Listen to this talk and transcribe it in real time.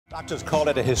Doctors call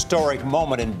it a historic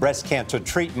moment in breast cancer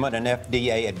treatment. An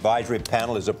FDA advisory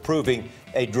panel is approving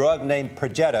a drug named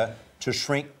Perjeta to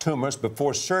shrink tumors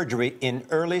before surgery in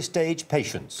early-stage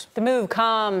patients. The move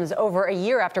comes over a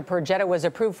year after Perjeta was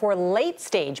approved for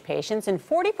late-stage patients. In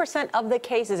 40% of the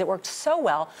cases, it worked so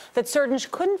well that surgeons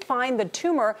couldn't find the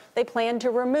tumor they planned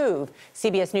to remove.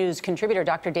 CBS News contributor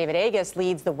Dr. David Agus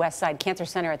leads the Westside Cancer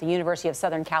Center at the University of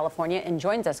Southern California and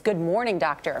joins us. Good morning,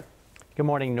 doctor. Good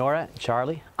morning, Nora and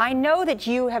Charlie. I know that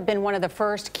you have been one of the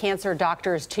first cancer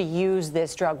doctors to use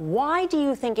this drug. Why do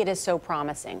you think it is so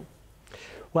promising?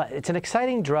 Well, it's an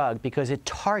exciting drug because it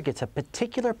targets a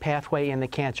particular pathway in the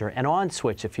cancer, an on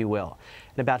switch, if you will.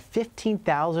 And about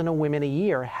 15,000 women a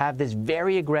year have this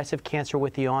very aggressive cancer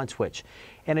with the on switch,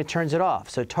 and it turns it off.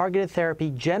 So targeted therapy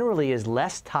generally is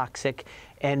less toxic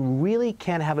and really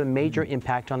can have a major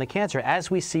impact on the cancer, as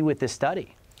we see with this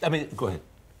study. I mean, go ahead.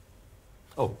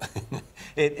 Oh,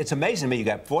 it's amazing to me. You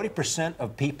got 40%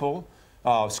 of people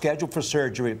scheduled for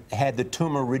surgery had the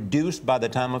tumor reduced by the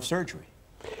time of surgery.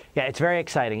 Yeah, it's very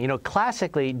exciting. You know,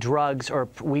 classically, drugs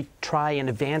we try in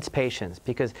advanced patients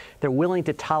because they're willing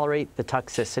to tolerate the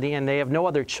toxicity and they have no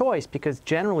other choice because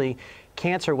generally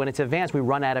cancer, when it's advanced, we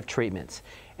run out of treatments.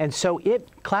 And so it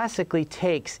classically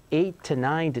takes 8 to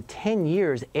 9 to 10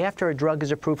 years after a drug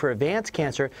is approved for advanced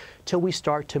cancer till we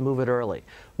start to move it early.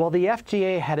 Well, the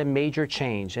FDA had a major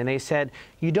change, and they said,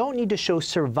 you don't need to show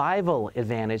survival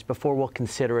advantage before we'll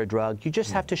consider a drug. You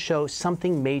just have to show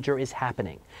something major is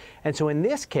happening. And so in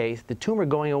this case, the tumor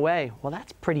going away, well,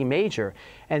 that's pretty major.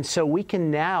 And so we can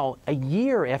now, a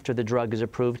year after the drug is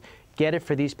approved, get it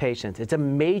for these patients. It's a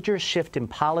major shift in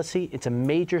policy. It's a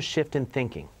major shift in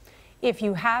thinking. If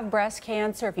you have breast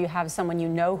cancer, if you have someone you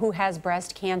know who has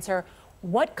breast cancer,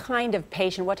 what kind of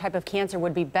patient, what type of cancer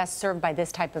would be best served by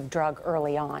this type of drug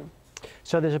early on?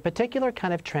 So there's a particular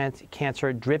kind of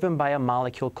cancer driven by a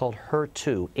molecule called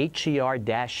HER2,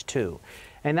 HER-2.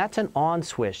 And that's an on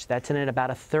switch. That's in about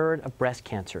a third of breast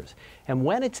cancers. And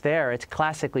when it's there, it's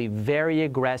classically very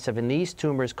aggressive, and these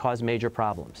tumors cause major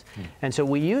problems. And so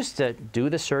we used to do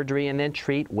the surgery and then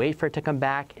treat, wait for it to come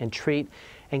back and treat.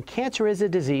 And cancer is a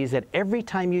disease that every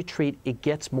time you treat, it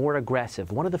gets more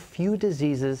aggressive. One of the few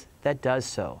diseases that does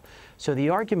so. So the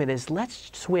argument is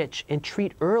let's switch and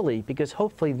treat early because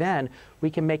hopefully then we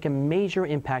can make a major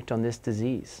impact on this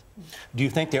disease. Do you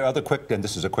think there are other and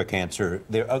this is a quick answer,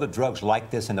 there are other drugs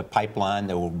like this in the pipeline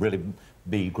that will really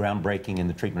be groundbreaking in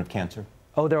the treatment of cancer?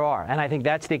 Oh, there are. And I think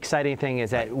that's the exciting thing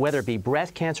is that whether it be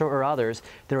breast cancer or others,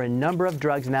 there are a number of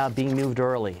drugs now being moved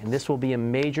early. And this will be a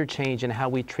major change in how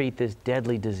we treat this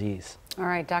deadly disease. All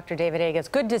right, Dr. David Agus,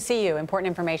 good to see you. Important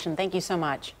information. Thank you so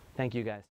much. Thank you, guys.